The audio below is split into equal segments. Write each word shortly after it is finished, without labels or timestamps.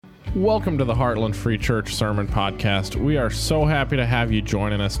Welcome to the Heartland Free Church Sermon Podcast. We are so happy to have you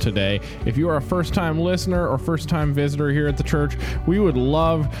joining us today. If you are a first-time listener or first-time visitor here at the church, we would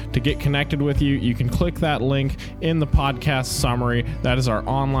love to get connected with you. You can click that link in the podcast summary. That is our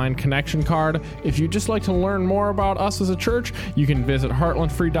online connection card. If you'd just like to learn more about us as a church, you can visit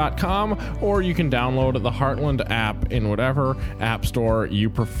heartlandfree.com or you can download the Heartland app in whatever app store you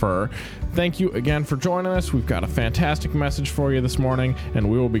prefer. Thank you again for joining us. We've got a fantastic message for you this morning, and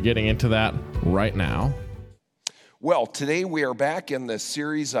we will be getting into that right now. Well, today we are back in the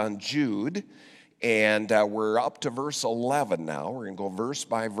series on Jude, and we're up to verse 11 now. We're going to go verse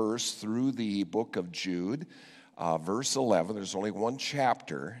by verse through the book of Jude. Verse 11, there's only one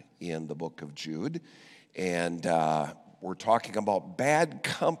chapter in the book of Jude, and we're talking about bad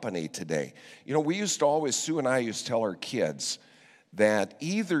company today. You know, Sue and I used to tell our kids that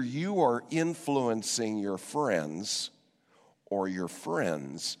either you are influencing your friends or your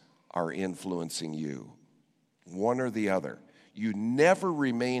friends are influencing you. One or the other. You never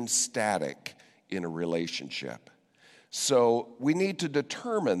remain static in a relationship. So we need to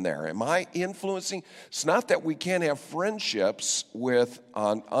determine there. Am I influencing? It's not that we can't have friendships with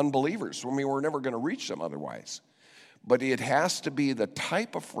unbelievers. I mean, we're never going to reach them otherwise. But it has to be the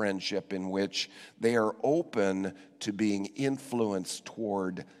type of friendship in which they are open to being influenced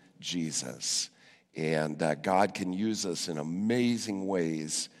toward Jesus. And God can use us in amazing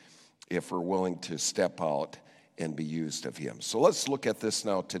ways if we're willing to step out and be used of Him. So let's look at this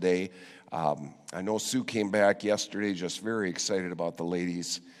now today. I know Sue came back yesterday just very excited about the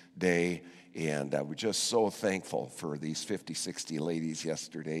Ladies' Day. And we're just so thankful for these 50, 60 ladies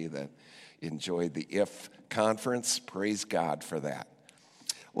yesterday that enjoyed the IF conference. Praise God for that.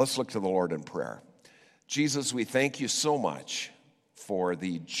 Let's look to the Lord in prayer. Jesus, we thank you so much for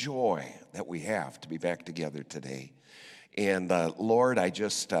the joy that we have to be back together today. And Lord, I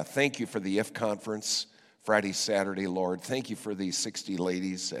just thank you for the IF conference, Friday, Saturday, Lord. Thank you for these 60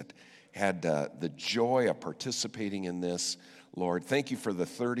 ladies that had the joy of participating in this, Lord. Thank you for the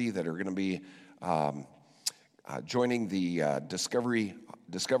 30 that are going to be joining the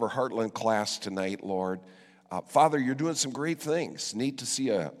Discover Heartland class tonight, Lord. Father, you're doing some great things. Neat to see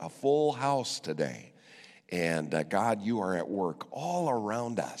a full house today. And God, you are at work all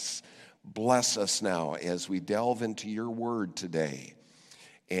around us. Bless us now as we delve into your word today.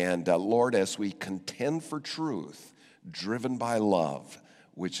 And Lord, as we contend for truth, driven by love,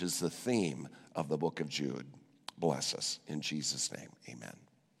 which is the theme of the book of Jude. Bless us. In Jesus' name, amen.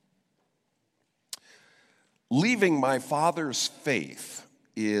 Leaving My Father's Faith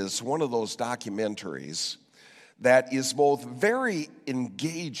is one of those documentaries that is both very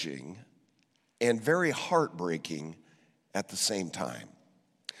engaging and very heartbreaking at the same time.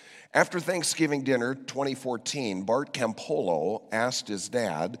 After Thanksgiving dinner 2014, Bart Campolo asked his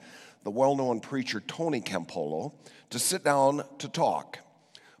dad, the well-known preacher Tony Campolo, to sit down to talk.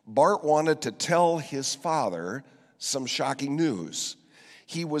 Bart wanted to tell his father some shocking news.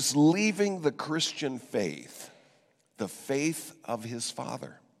 He was leaving the Christian faith, the faith of his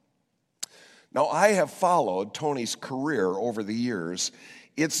father. Now, I have followed Tony's career over the years.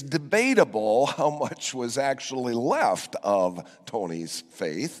 It's debatable how much was actually left of Tony's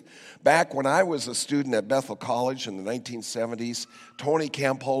faith. Back when I was a student at Bethel College in the 1970s, Tony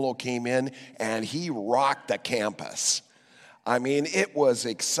Campolo came in and he rocked the campus. I mean, it was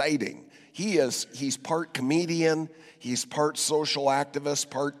exciting. He's part comedian, he's part social activist,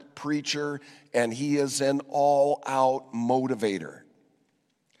 part preacher, and he is an all-out motivator.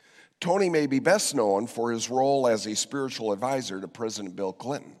 Tony may be best known for his role as a spiritual advisor to President Bill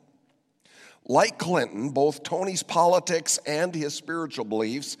Clinton. Like Clinton, both Tony's politics and his spiritual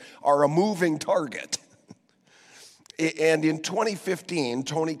beliefs are a moving target. And in 2015,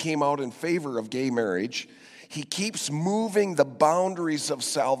 Tony came out in favor of gay marriage. He keeps moving the boundaries of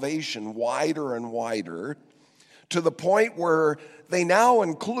salvation wider and wider to the point where they now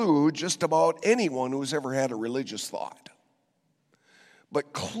include just about anyone who's ever had a religious thought.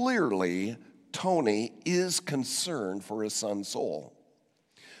 But clearly, Tony is concerned for his son's soul.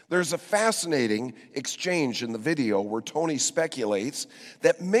 There's a fascinating exchange in the video where Tony speculates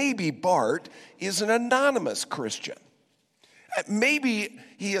that maybe Bart is an anonymous Christian. Maybe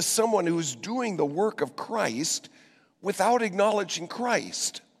he is someone who's doing the work of Christ without acknowledging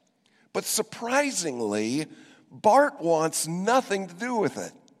Christ. But surprisingly, Bart wants nothing to do with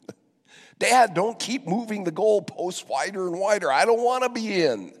it. Dad, don't keep moving the goalposts wider and wider. I don't want to be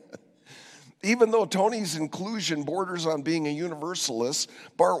in. Even though Tony's inclusion borders on being a universalist,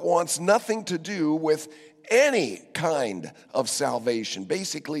 Bart wants nothing to do with any kind of salvation.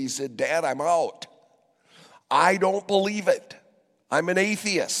 Basically, he said, Dad, I'm out. I don't believe it. I'm an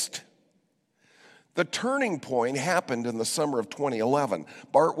atheist. The turning point happened in the summer of 2011.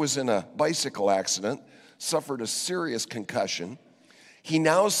 Bart was in a bicycle accident, suffered a serious concussion. He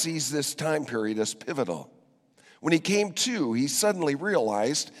now sees this time period as pivotal. When he came to, he suddenly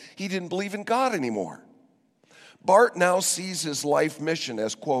realized he didn't believe in God anymore. Bart now sees his life mission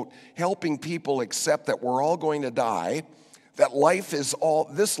as, quote, helping people accept that we're all going to die, that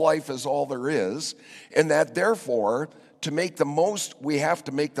this life is all there is, and that therefore, we have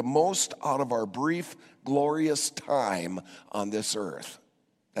to make the most out of our brief, glorious time on this earth.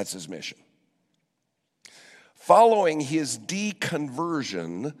 That's his mission. Following his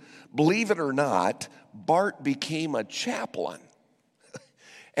deconversion, believe it or not, Bart became a chaplain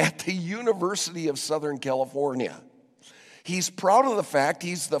at the University of Southern California. He's proud of the fact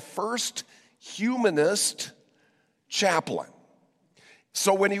he's the first humanist chaplain.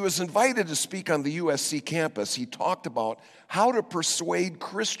 So when he was invited to speak on the USC campus, he talked about how to persuade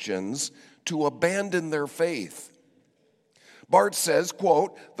Christians to abandon their faith. Bart says,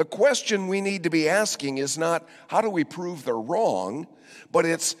 quote, the question we need to be asking is not how do we prove they're wrong, but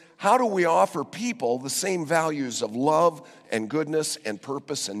it's how do we offer people the same values of love and goodness and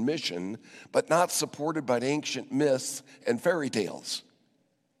purpose and mission, but not supported by ancient myths and fairy tales.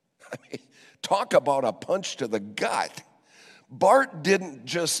 I mean, talk about a punch to the gut. Bart didn't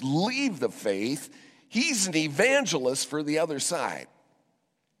just leave the faith, he's an evangelist for the other side.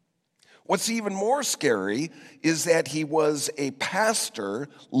 What's even more scary is that he was a pastor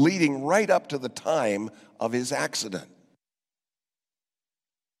leading right up to the time of his accident.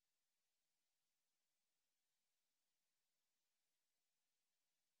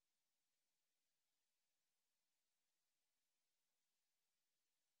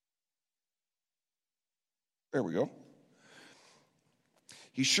 There we go.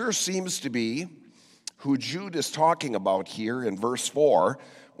 He sure seems to be who Jude is talking about here in verse 4,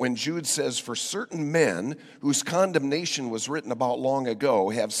 when Jude says, for certain men whose condemnation was written about long ago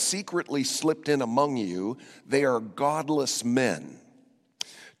have secretly slipped in among you. They are godless men.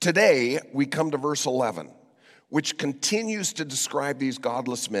 Today, we come to verse 11, which continues to describe these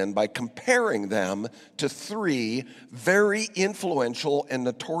godless men by comparing them to three very influential and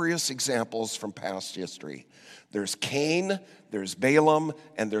notorious examples from past history. There's Cain, there's Balaam,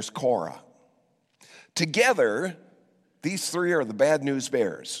 and there's Korah. Together, these three are the bad news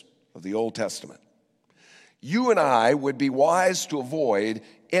bears of the Old Testament. You and I would be wise to avoid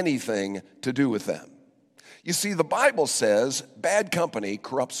anything to do with them. You see, the Bible says bad company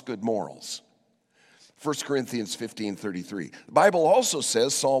corrupts good morals. 1 Corinthians 15:33. The Bible also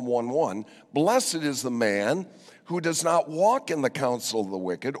says, Psalm 1:1, blessed is the man who does not walk in the counsel of the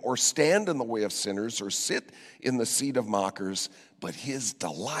wicked, or stand in the way of sinners, or sit in the seat of mockers, but his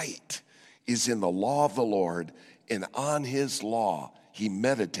delight is in the law of the Lord, and on his law he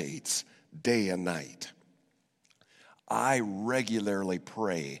meditates day and night. I regularly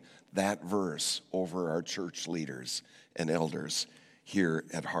pray that verse over our church leaders and elders here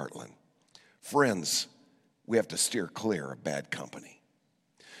at Heartland. Friends, we have to steer clear of bad company.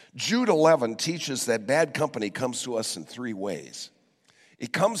 Jude 11 teaches that bad company comes to us in three ways.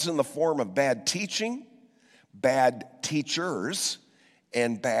 It comes in the form of bad teaching, bad teachers,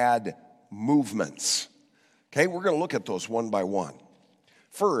 and bad movements. Okay, we're going to look at those one by one.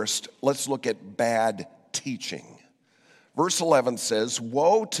 First, let's look at bad teaching. Verse 11 says,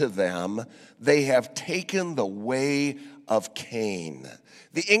 woe to them, they have taken the way of Cain.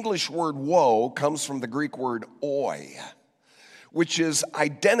 The English word woe comes from the Greek word oi, which is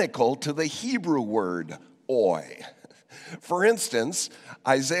identical to the Hebrew word oi. For instance,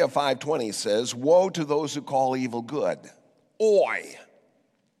 Isaiah 5:20 says, woe to those who call evil good. Oi.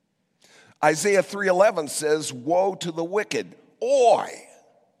 Isaiah 3:11 says, woe to the wicked. Oi.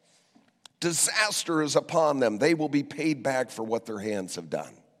 Disaster is upon them. They will be paid back for what their hands have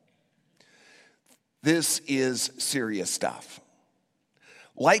done. This is serious stuff.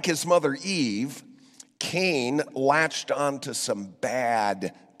 Like his mother Eve, Cain latched onto some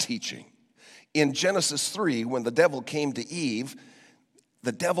bad teaching. In Genesis 3, when the devil came to Eve,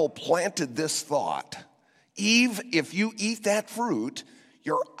 the devil planted this thought. Eve, if you eat that fruit,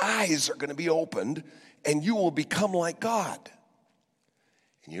 your eyes are going to be opened and you will become like God.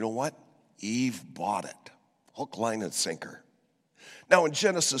 And you know what? Eve bought it. Hook, line, and sinker. Now in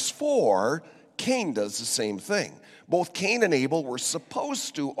Genesis 4, Cain does the same thing. Both Cain and Abel were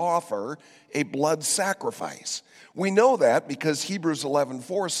supposed to offer a blood sacrifice. We know that because Hebrews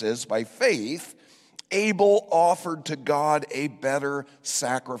 11:4 says, by faith, Abel offered to God a better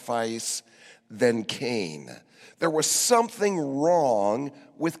sacrifice than Cain. There was something wrong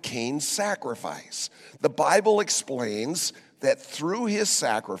with Cain's sacrifice. The Bible explains that through his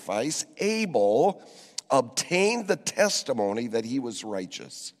sacrifice, Abel obtained the testimony that he was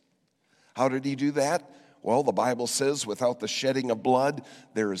righteous. How did he do that? Well, the Bible says, without the shedding of blood,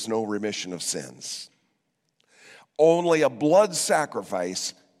 there is no remission of sins. Only a blood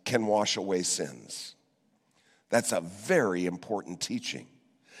sacrifice can wash away sins. That's a very important teaching.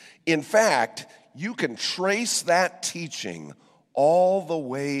 In fact, you can trace that teaching all the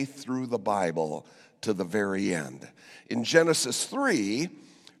way through the Bible to the very end. In Genesis 3,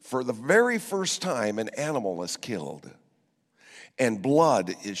 for the very first time, an animal is killed and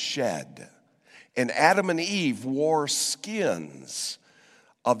blood is shed. And Adam and Eve wore skins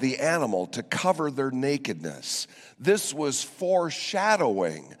of the animal to cover their nakedness. This was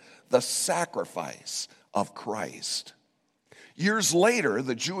foreshadowing the sacrifice of Christ. Years later,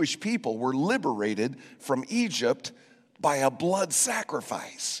 the Jewish people were liberated from Egypt by a blood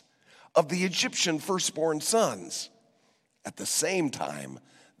sacrifice of the Egyptian firstborn sons. At the same time,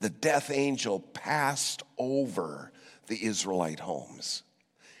 the death angel passed over the Israelite homes.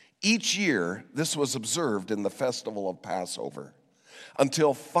 Each year, this was observed in the festival of Passover,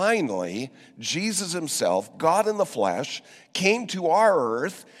 until finally, Jesus himself, God in the flesh, came to our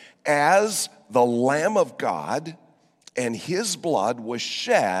earth as the Lamb of God, and his blood was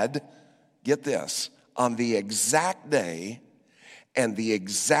shed, get this, on the exact day and the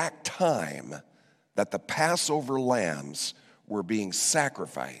exact time that the Passover lambs were being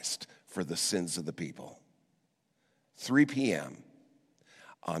sacrificed for the sins of the people. 3 p.m.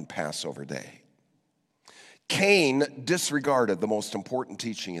 on Passover Day. Cain disregarded the most important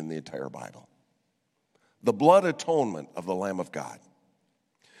teaching in the entire Bible, the blood atonement of the Lamb of God.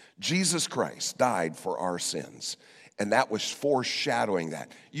 Jesus Christ died for our sins, and that was foreshadowing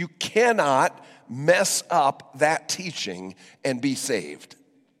that. You cannot mess up that teaching and be saved.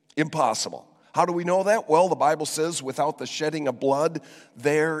 Impossible. How do we know that? Well, the Bible says, without the shedding of blood,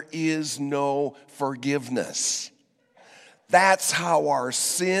 there is no forgiveness. That's how our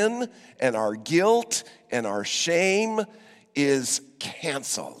sin and our guilt and our shame is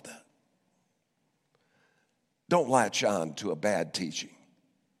canceled. Don't latch on to a bad teaching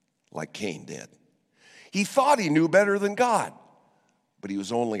like Cain did. He thought he knew better than God, but he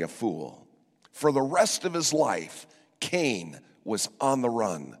was only a fool. For the rest of his life, Cain was on the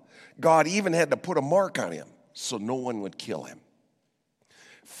run. God even had to put a mark on him so no one would kill him.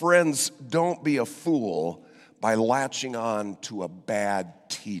 Friends, don't be a fool by latching on to a bad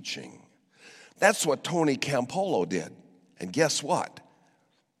teaching. That's what Tony Campolo did. And guess what?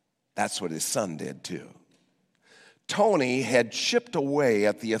 That's what his son did too. Tony had chipped away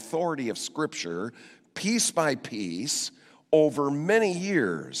at the authority of Scripture piece by piece over many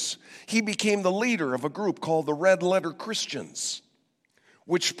years. He became the leader of a group called the Red Letter Christians,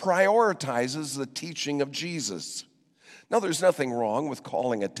 which prioritizes the teaching of Jesus. Now, there's nothing wrong with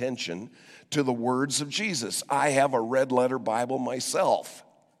calling attention to the words of Jesus. I have a red letter Bible myself.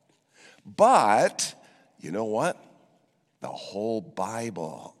 But, you know what? The whole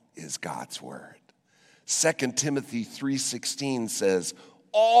Bible is God's word. 2 Timothy 3:16 says,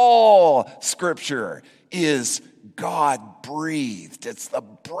 all Scripture is God-breathed. It's the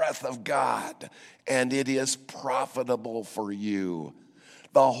breath of God, and it is profitable for you.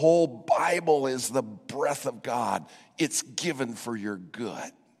 The whole Bible is the breath of God. It's given for your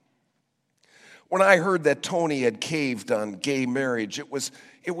good. When I heard that Tony had caved on gay marriage, it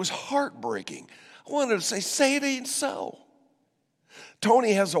was heartbreaking. I wanted to say it ain't so.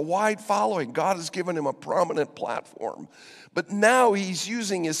 Tony has a wide following. God has given him a prominent platform. But now he's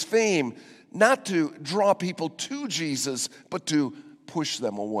using his fame not to draw people to Jesus, but to push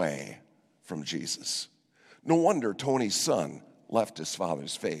them away from Jesus. No wonder Tony's son left his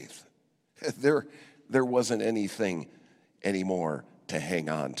father's faith. There wasn't anything anymore to hang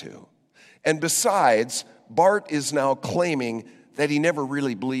on to. And besides, Bart is now claiming that he never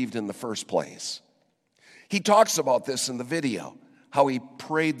really believed in the first place. He talks about this in the video, how he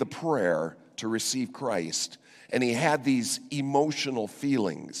prayed the prayer to receive Christ, and he had these emotional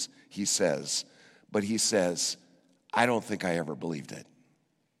feelings, he says. But he says, I don't think I ever believed it.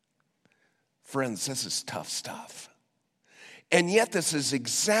 Friends, this is tough stuff. And yet this is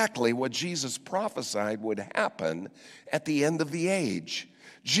exactly what Jesus prophesied would happen at the end of the age.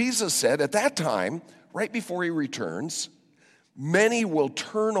 Jesus said at that time, right before he returns, many will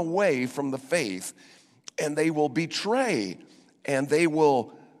turn away from the faith, and they will betray, and they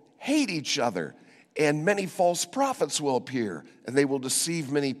will hate each other, and many false prophets will appear, and they will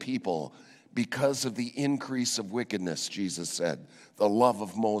deceive many people because of the increase of wickedness, Jesus said. The love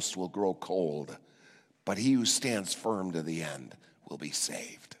of most will grow cold, but he who stands firm to the end will be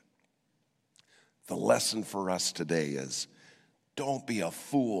saved. The lesson for us today is Don't be a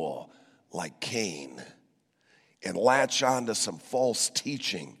fool like Cain and latch on to some false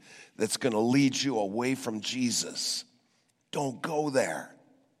teaching that's going to lead you away from Jesus. Don't go there.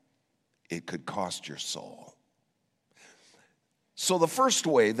 It could cost your soul. So the first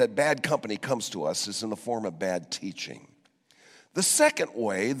way that bad company comes to us is in the form of bad teaching. The second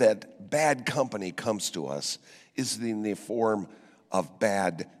way that bad company comes to us is in the form of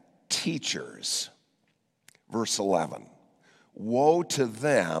bad teachers. Verse 11. Woe to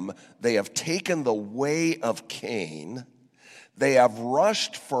them, they have taken the way of Cain. They have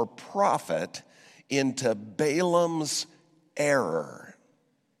rushed for profit into Balaam's error.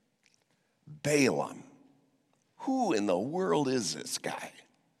 Balaam. Who in the world is this guy?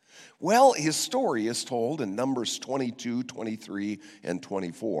 Well, his story is told in Numbers 22, 23, and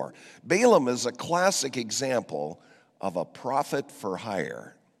 24. Balaam is a classic example of a prophet for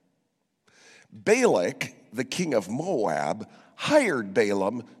hire. Balak, the king of Moab, hired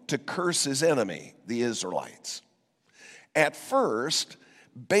Balaam to curse his enemy, the Israelites. At first,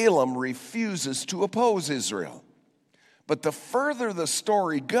 Balaam refuses to oppose Israel. But the further the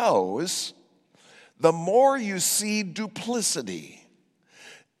story goes, the more you see duplicity.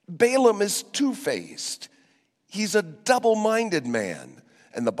 Balaam is two-faced. He's a double-minded man.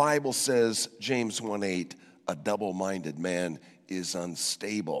 And the Bible says, James 1:8, a double-minded man is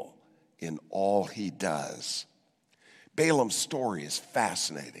unstable in all he does. Balaam's story is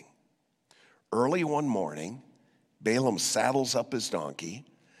fascinating. Early one morning, Balaam saddles up his donkey,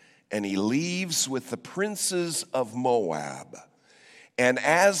 and he leaves with the princes of Moab. And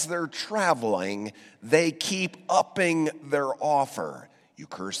as they're traveling, they keep upping their offer. You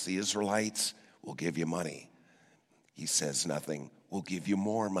curse the Israelites, we'll give you money. He says nothing, we'll give you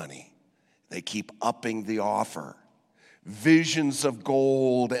more money. They keep upping the offer. Visions of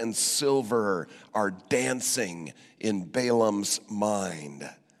gold and silver are dancing in Balaam's mind.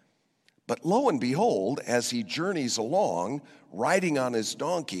 But lo and behold, as he journeys along, riding on his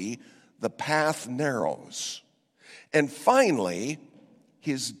donkey, the path narrows. And finally,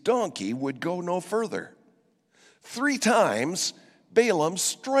 his donkey would go no further. 3 times, Balaam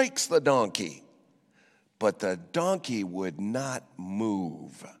strikes the donkey, but the donkey would not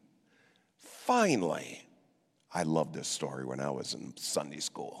move. Finally, I loved this story when I was in Sunday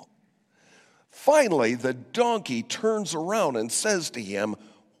school. Finally, the donkey turns around and says to him,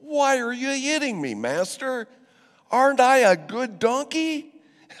 "Why are you hitting me, master? Aren't I a good donkey?"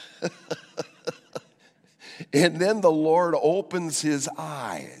 And then the Lord opens his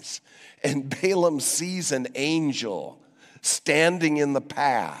eyes, and Balaam sees an angel standing in the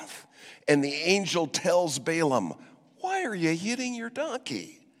path. And the angel tells Balaam, "Why are you hitting your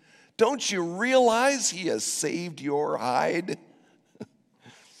donkey? Don't you realize he has saved your hide?"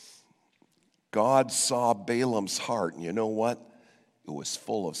 God saw Balaam's heart, and you know what? It was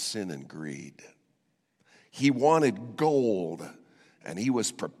full of sin and greed. He wanted gold, and he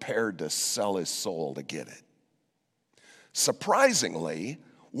was prepared to sell his soul to get it. Surprisingly,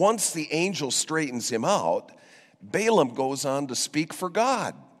 once the angel straightens him out, Balaam goes on to speak for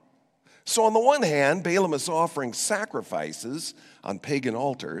God. So on the one hand, Balaam is offering sacrifices on pagan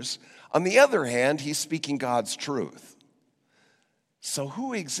altars. On the other hand, he's speaking God's truth. So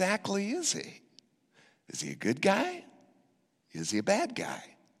who exactly is he? Is he a good guy? Is he a bad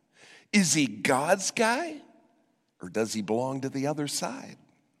guy? Is he God's guy? Or does he belong to the other side?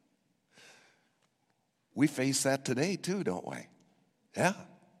 We face that today too, don't we? Yeah.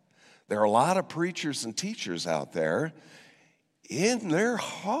 There are a lot of preachers and teachers out there, and they're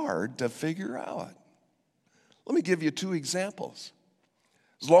hard to figure out. Let me give you 2 examples.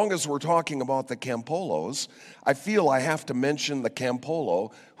 As long as we're talking about the Campolos, I feel I have to mention the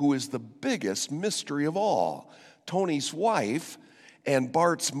Campolo, who is the biggest mystery of all. Tony's wife and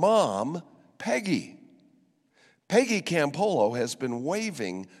Bart's mom, Peggy. Peggy Campolo has been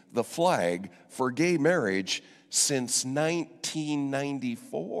waving the flag for gay marriage since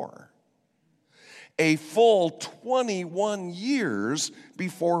 1994. A full 21 years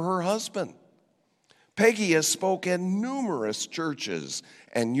before her husband. Peggy has spoken at numerous churches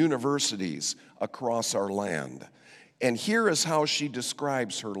and universities across our land. And here is how she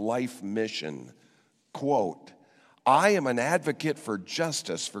describes her life mission. Quote, "I am an advocate for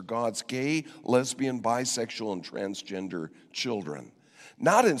justice for God's gay, lesbian, bisexual, and transgender children.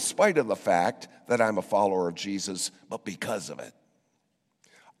 Not in spite of the fact that I'm a follower of Jesus, but because of it.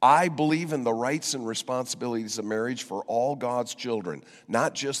 I believe in the rights and responsibilities of marriage for all God's children,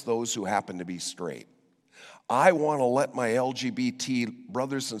 not just those who happen to be straight. I want to let my LGBT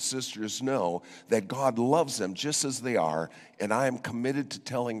brothers and sisters know that God loves them just as they are, and I am committed to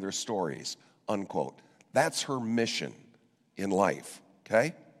telling their stories," unquote. That's her mission in life,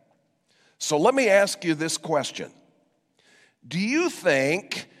 okay? So let me ask you this question. Do you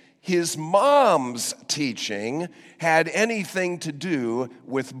think his mom's teaching had anything to do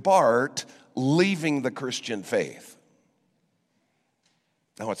with Bart leaving the Christian faith?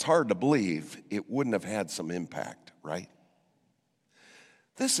 Now, it's hard to believe it wouldn't have had some impact, right?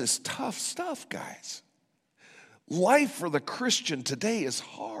 This is tough stuff, guys. Life for the Christian today is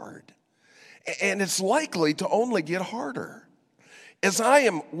hard, and it's likely to only get harder. As I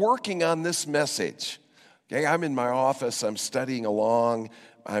am working on this message, okay, I'm in my office, I'm studying along,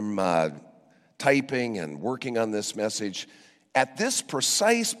 I'm typing and working on this message. At this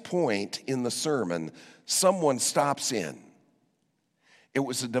precise point in the sermon, someone stops in. It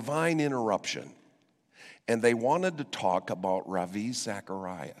was a divine interruption, and they wanted to talk about Ravi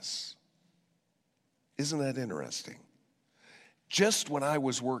Zacharias. Isn't that interesting? Just when I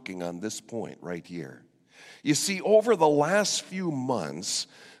was working on this point right here. You see, over the last few months,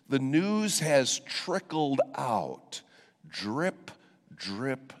 the news has trickled out, drip,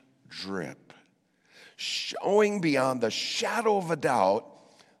 drip, drip, showing beyond the shadow of a doubt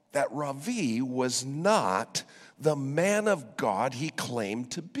that Ravi was not the man of God he claimed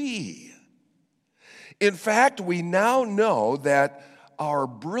to be. In fact, we now know that our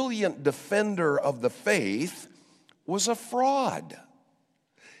brilliant defender of the faith was a fraud.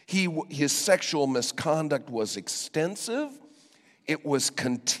 His sexual misconduct was extensive, it was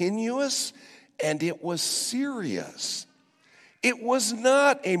continuous, and it was serious. It was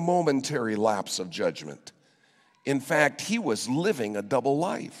not a momentary lapse of judgment. In fact, he was living a double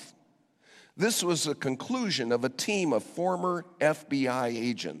life. This was the conclusion of a team of former FBI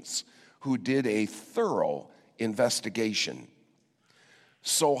agents who did a thorough investigation.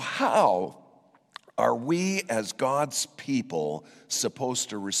 So how are we as God's people supposed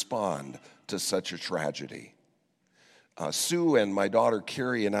to respond to such a tragedy? Sue and my daughter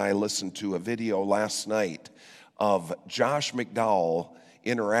Carrie and I listened to a video last night of Josh McDowell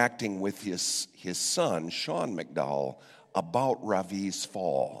interacting with his son, Sean McDowell, about Ravi's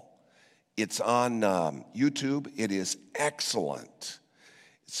fall. It's on YouTube. It is excellent.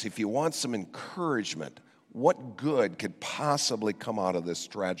 So if you want some encouragement, what good could possibly come out of this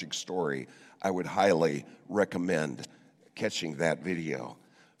tragic story, I would highly recommend catching that video.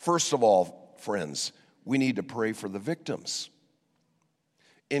 First of all, friends, we need to pray for the victims,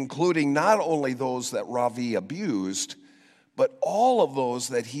 including not only those that Ravi abused, but all of those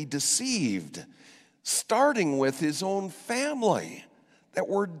that he deceived, starting with his own family that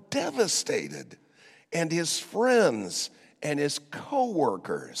were devastated, and his friends and his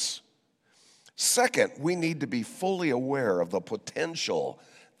co-workers. Second, we need to be fully aware of the potential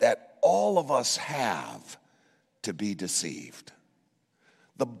that all of us have to be deceived.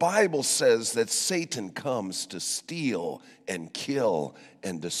 The Bible says that Satan comes to steal and kill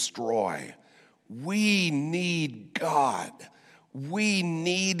and destroy. We need God. We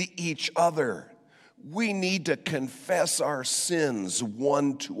need each other. We need to confess our sins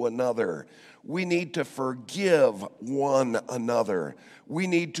one to another. We need to forgive one another. We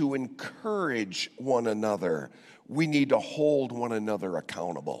need to encourage one another. We need to hold one another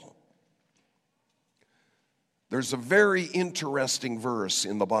accountable. There's a very interesting verse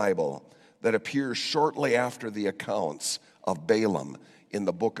in the Bible that appears shortly after the accounts of Balaam in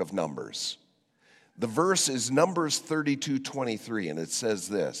the book of Numbers. The verse is Numbers 32:23, and it says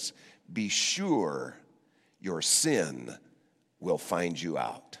this: "Be sure your sin will find you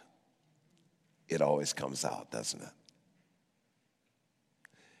out." It always comes out, doesn't it?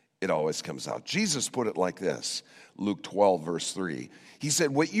 It always comes out. Jesus put it like this, Luke 12, verse 3. He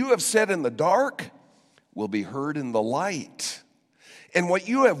said, "What you have said in the dark will be heard in the light, and what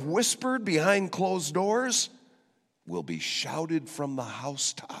you have whispered behind closed doors will be shouted from the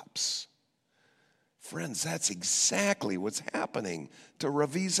housetops." Friends, that's exactly what's happening to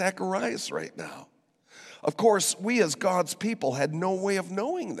Ravi Zacharias right now. Of course, we as God's people had no way of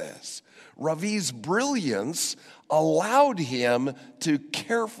knowing this. Ravi's brilliance allowed him to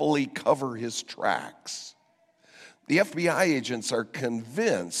carefully cover his tracks. The FBI agents are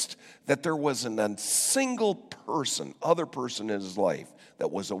convinced that there wasn't a single other person in his life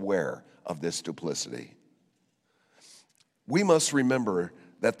that was aware of this duplicity. We must remember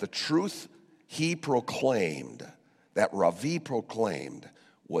that the truth he proclaimed, that Ravi proclaimed,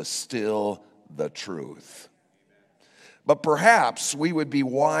 was still the truth. But perhaps we would be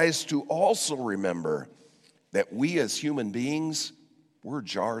wise to also remember that we as human beings, we're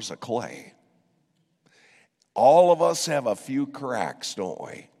jars of clay. All of us have a few cracks, don't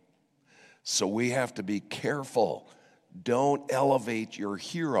we? So we have to be careful. Don't elevate your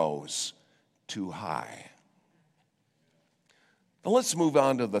heroes too high. Now let's move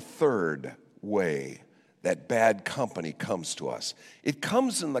on to the third way that bad company comes to us. It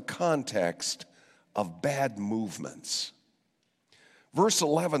comes in the context of bad movements. Verse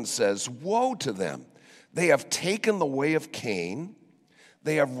 11 says, "Woe to them! They have taken the way of Cain.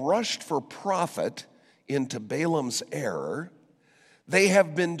 They have rushed for profit into Balaam's error. They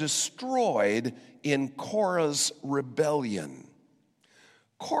have been destroyed in Korah's rebellion."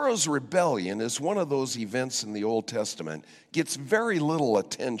 Korah's rebellion is one of those events in the Old Testament, gets very little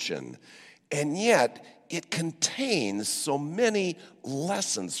attention, and yet it contains so many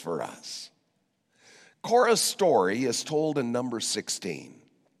lessons for us. Korah's story is told in Numbers 16.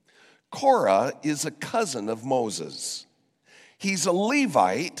 Korah is a cousin of Moses. He's a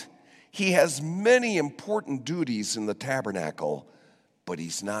Levite. He has many important duties in the tabernacle, but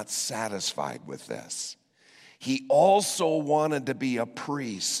he's not satisfied with this. He also wanted to be a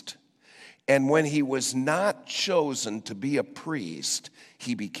priest. And when he was not chosen to be a priest,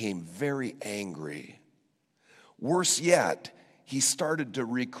 he became very angry. Worse yet, he started to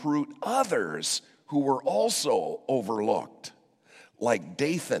recruit others who were also overlooked, like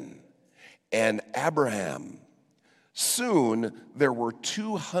Dathan and Abraham. Soon, there were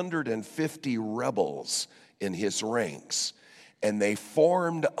 250 rebels in his ranks, and they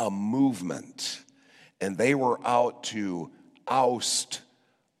formed a movement, and they were out to oust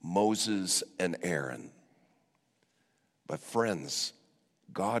Moses and Aaron. But friends,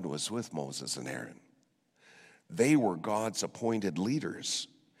 God was with Moses and Aaron. They were God's appointed leaders.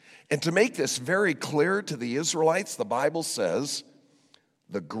 And to make this very clear to the Israelites, the Bible says,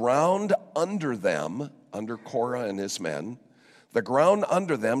 the ground under them, under Korah and his men, the ground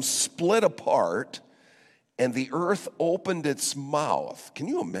under them split apart, and the earth opened its mouth. Can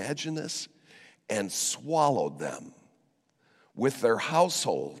you imagine this? And swallowed them with their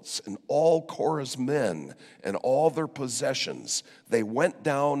households and all Korah's men and all their possessions. They went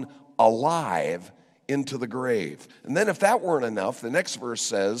down alive into the grave. And then if that weren't enough, the next verse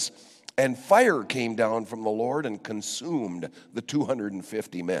says, "And fire came down from the Lord and consumed the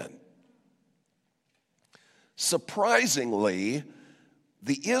 250 men." Surprisingly,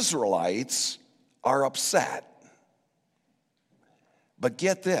 the Israelites are upset. But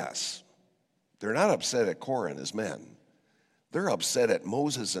get this, they're not upset at Korah and his men. They're upset at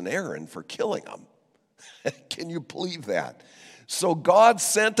Moses and Aaron for killing them. Can you believe that? So God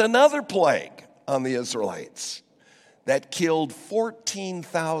sent another plague on the Israelites that killed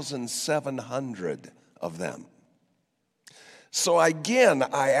 14,700 of them. So again,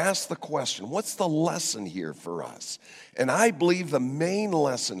 I ask the question, what's the lesson here for us? And I believe the main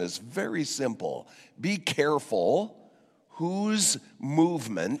lesson is very simple. Be careful whose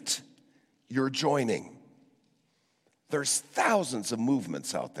movement you're joining. There's thousands of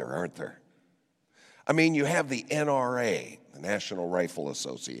movements out there, aren't there? I mean, you have the NRA, the National Rifle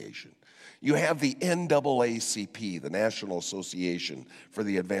Association. You have the NAACP, the National Association for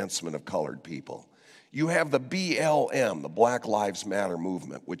the Advancement of Colored People. You have the BLM, the Black Lives Matter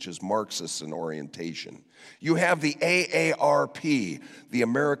movement, which is Marxist in orientation. You have the AARP, the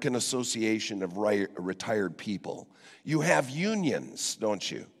American Association of Retired People. You have unions, don't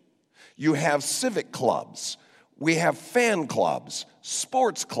you? You have civic clubs. We have fan clubs,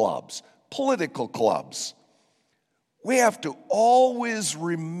 sports clubs, political clubs. We have to always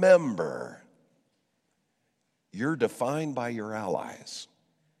remember you're defined by your allies,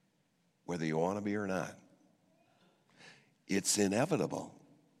 whether you want to be or not. It's inevitable.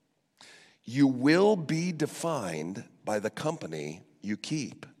 You will be defined by the company you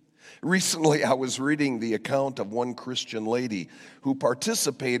keep. Recently, I was reading the account of one Christian lady who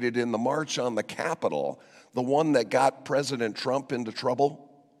participated in the March on the Capitol, the one that got President Trump into trouble.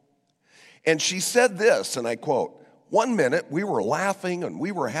 And she said this, and I quote, "One minute we were laughing and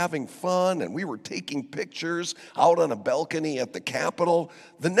we were having fun and we were taking pictures out on a balcony at the Capitol.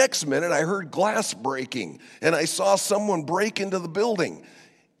 The next minute I heard glass breaking and I saw someone break into the building.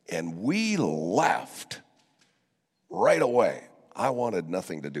 And we left right away. I wanted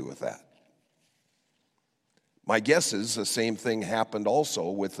nothing to do with that." My guess is the same thing happened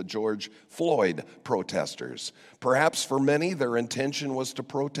also with the George Floyd protesters. Perhaps for many, their intention was to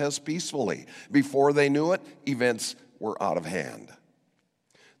protest peacefully. Before they knew it, events were out of hand.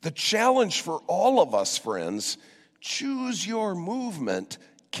 The challenge for all of us, friends, choose your movement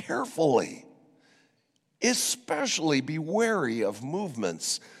carefully. Especially be wary of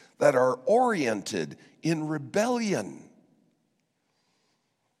movements that are oriented in rebellion.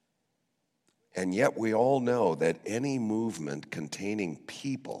 And yet we all know that any movement containing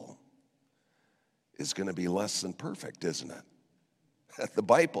people is going to be less than perfect, isn't it?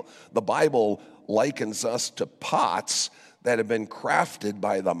 The Bible likens us to pots that have been crafted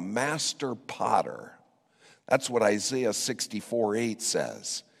by the master potter. That's what Isaiah 64:8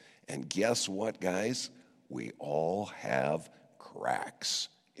 says. And guess what, guys? We all have cracks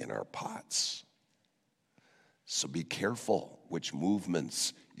in our pots. So be careful which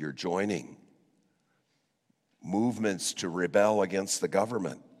movements you're joining. Movements to rebel against the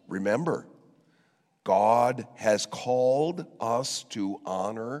government. Remember, God has called us to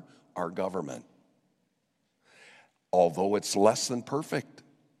honor our government. Although it's less than perfect.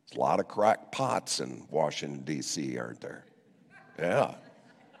 There's a lot of cracked pots in Washington, D.C., aren't there? Yeah.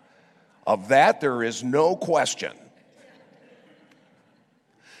 Of that, there is no question.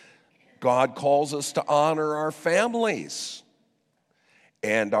 God calls us to honor our families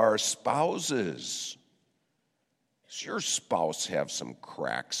and our spouses. Does your spouse have some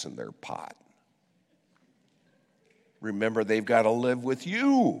cracks in their pot? Remember, they've got to live with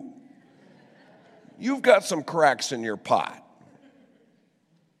you. You've got some cracks in your pot.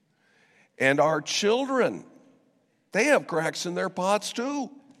 And our children, they have cracks in their pots too.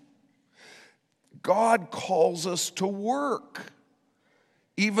 God calls us to work.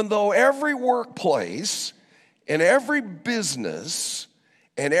 Even though every workplace and every business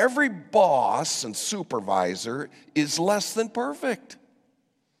and every boss and supervisor is less than perfect.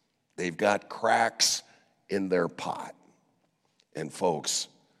 They've got cracks in their pot. And folks,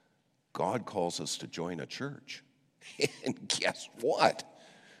 God calls us to join a church. And guess what?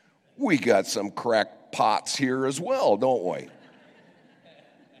 We got some cracked pots here as well, don't we?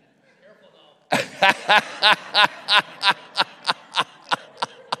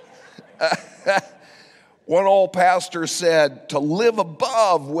 One old pastor said, to live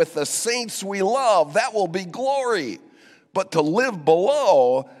above with the saints we love, that will be glory. But to live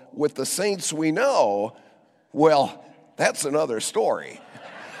below with the saints we know, well, that's another story.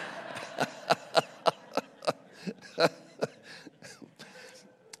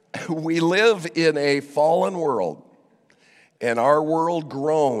 We live in a fallen world, and our world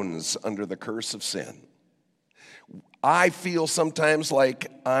groans under the curse of sin. I feel sometimes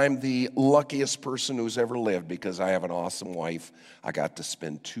like I'm the luckiest person who's ever lived because I have an awesome wife. I got to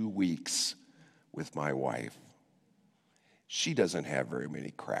spend 2 weeks with my wife. She doesn't have very many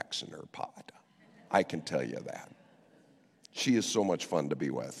cracks in her pot. I can tell you that. She is so much fun to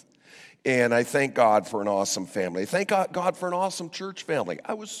be with. And I thank God for an awesome family. Thank God for an awesome church family.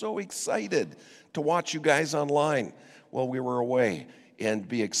 I was so excited to watch you guys online while we were away and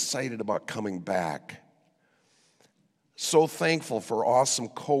be excited about coming back. So thankful for awesome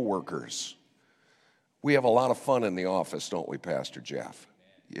coworkers. We have a lot of fun in the office, don't we, Pastor Jeff?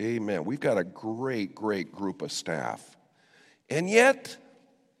 Amen. We've got a great, great group of staff. And yet,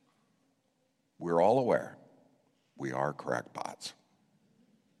 we're all aware we are crackpots.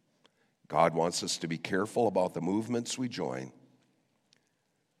 God wants us to be careful about the movements we join.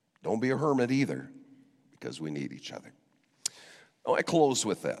 Don't be a hermit either, because we need each other. Now, I close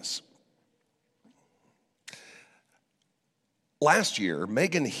with this. Last year,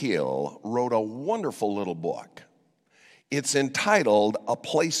 Megan Hill wrote a wonderful little book. It's entitled A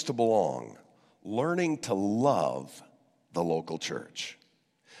Place to Belong, Learning to Love the Local Church.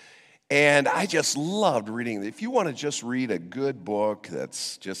 And I just loved reading it. If you want to just read a good book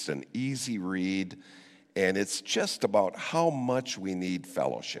that's just an easy read, and it's just about how much we need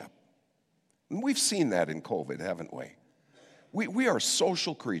fellowship. And we've seen that in COVID, haven't we? We are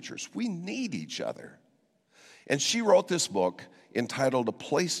social creatures. We need each other. And she wrote this book entitled A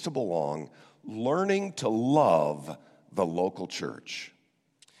Place to Belong, Learning to Love the Local Church.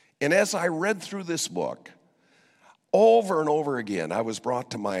 And as I read through this book, over and over again, I was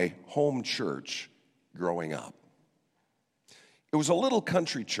brought to my home church growing up. It was a little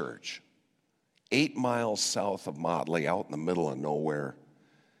country church, 8 miles south of Motley, out in the middle of nowhere.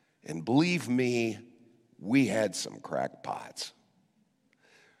 And believe me, we had some crackpots.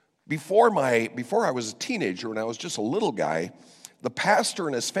 Before I was a teenager, when I was just a little guy, the pastor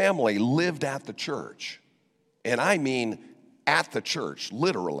and his family lived at the church. And I mean at the church,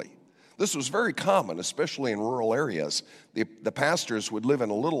 literally. This was very common, especially in rural areas. The pastors would live in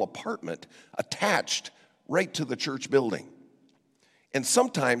a little apartment attached right to the church building. And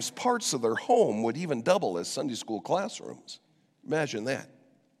sometimes parts of their home would even double as Sunday school classrooms. Imagine that.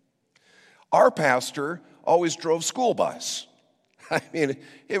 Our pastor always drove school bus. I mean,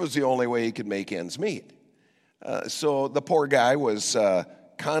 it was the only way he could make ends meet. So the poor guy was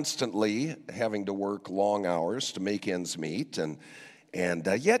constantly having to work long hours to make ends meet, and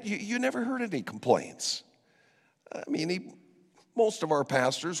yet you never heard any complaints. I mean, most of our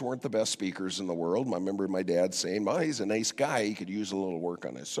pastors weren't the best speakers in the world. I remember my dad saying, well, he's a nice guy. He could use a little work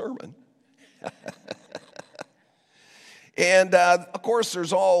on his sermon. And of course,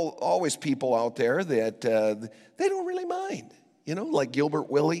 there's always people out there that they don't really mind. You know, like Gilbert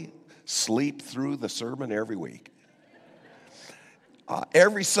Willie, sleep through the sermon every week.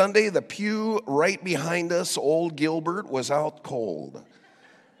 Every Sunday, the pew right behind us, old Gilbert, was out cold.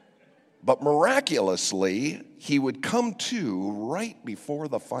 But miraculously, he would come to right before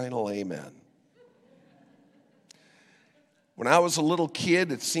the final amen. When I was a little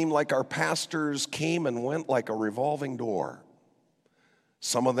kid, it seemed like our pastors came and went like a revolving door.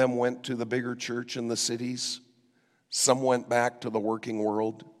 Some of them went to the bigger church in the cities. Some went back to the working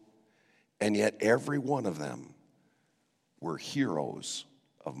world. And yet every one of them were heroes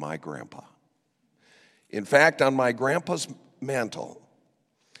of my grandpa. In fact, on my grandpa's mantle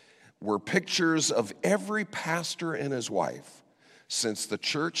were pictures of every pastor and his wife since the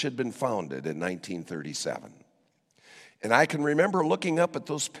church had been founded in 1937. And I can remember looking up at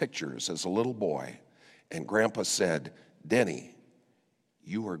those pictures as a little boy, and Grandpa said, "Denny,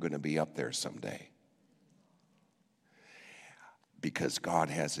 you are going to be up there someday because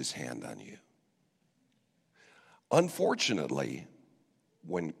God has his hand on you." Unfortunately,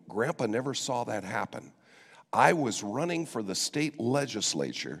 when Grandpa never saw that happen, I was running for the state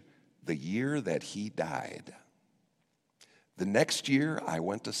legislature the year that he died. The next year, I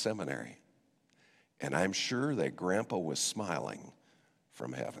went to seminary. And I'm sure that Grandpa was smiling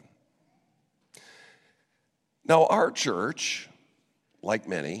from heaven. Now, our church, like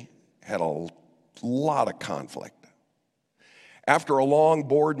many, had a lot of conflict. After a long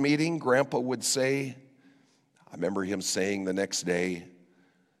board meeting, Grandpa would say, I remember him saying the next day,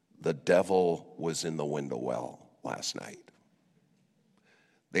 "The devil was in the window well last night."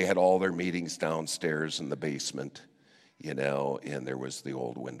 They had all their meetings downstairs in the basement, you know, and there was the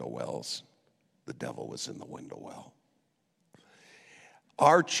old window wells. The devil was in the window well.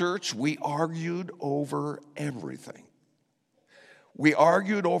 Our church, we argued over everything. We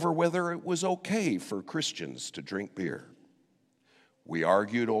argued over whether it was okay for Christians to drink beer. We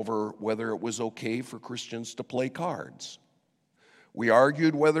argued over whether it was okay for Christians to play cards. We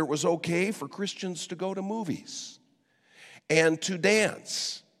argued whether it was okay for Christians to go to movies and to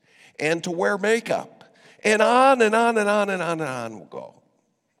dance and to wear makeup, and on and on and on and on and on we'll go.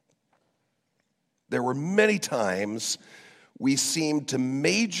 There were many times we seemed to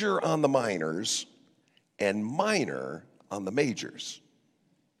major on the minors and minor on the majors.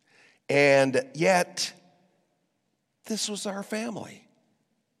 And yet, this was our family.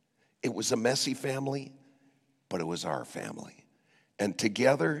 It was a messy family, but it was our family. And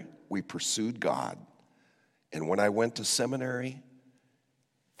together, we pursued God. And when I went to seminary,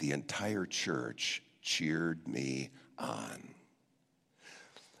 the entire church cheered me on.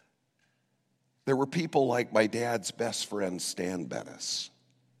 There were people like my dad's best friend, Stan Bettis.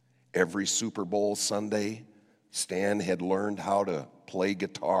 Every Super Bowl Sunday, Stan had learned how to play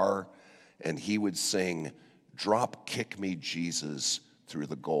guitar, and he would sing, "Drop Kick Me, Jesus, through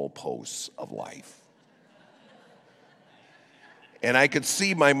the goalposts of life." And I could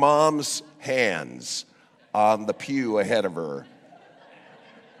see my mom's hands on the pew ahead of her.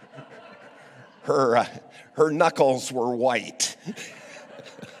 Her knuckles were white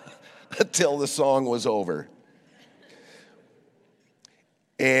until the song was over.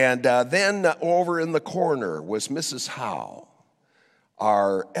 And then over in the corner was Mrs. Howe,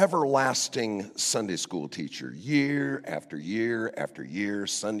 our everlasting Sunday school teacher. Year after year after year,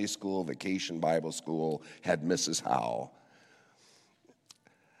 Sunday school, vacation Bible school had Mrs. Howe.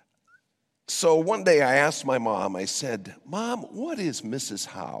 So one day I asked my mom, I said, "Mom, what is Mrs.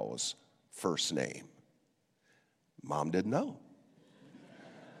 Howe's first name?" Mom didn't know.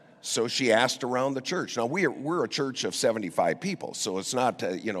 So she asked around the church. Now, we're a church of 75 people, so it's not,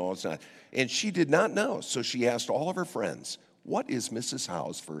 it's not. And she did not know. So she asked all of her friends, "What is Mrs.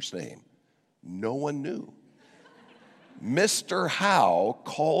 Howe's first name?" No one knew. Mr. Howe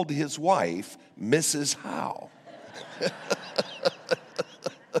called his wife Mrs. Howe.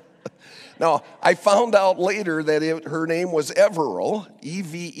 Now, I found out later that her name was Everell,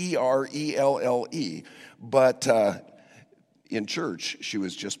 Everelle, but in church, she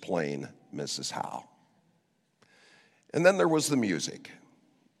was just plain Mrs. Howe. And then there was the music.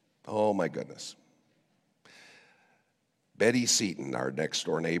 Oh, my goodness. Betty Seaton, our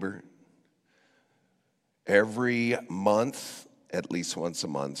next-door neighbor, every month, at least once a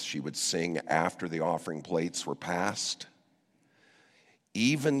month, she would sing after the offering plates were passed.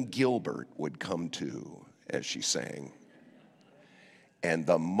 Even Gilbert would come to as she sang. And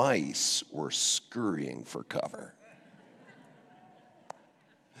the mice were scurrying for cover.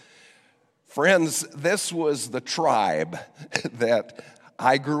 Friends, this was the tribe that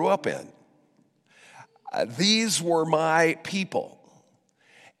I grew up in. These were my people,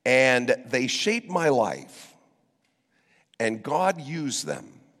 and they shaped my life, and God used them,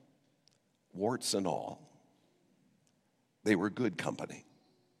 warts and all. They were good company.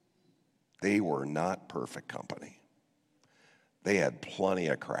 They were not perfect company. They had plenty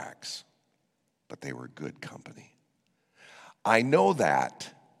of cracks, but they were good company. I know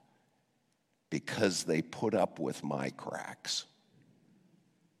that because they put up with my cracks.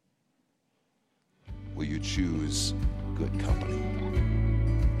 Will you choose good company?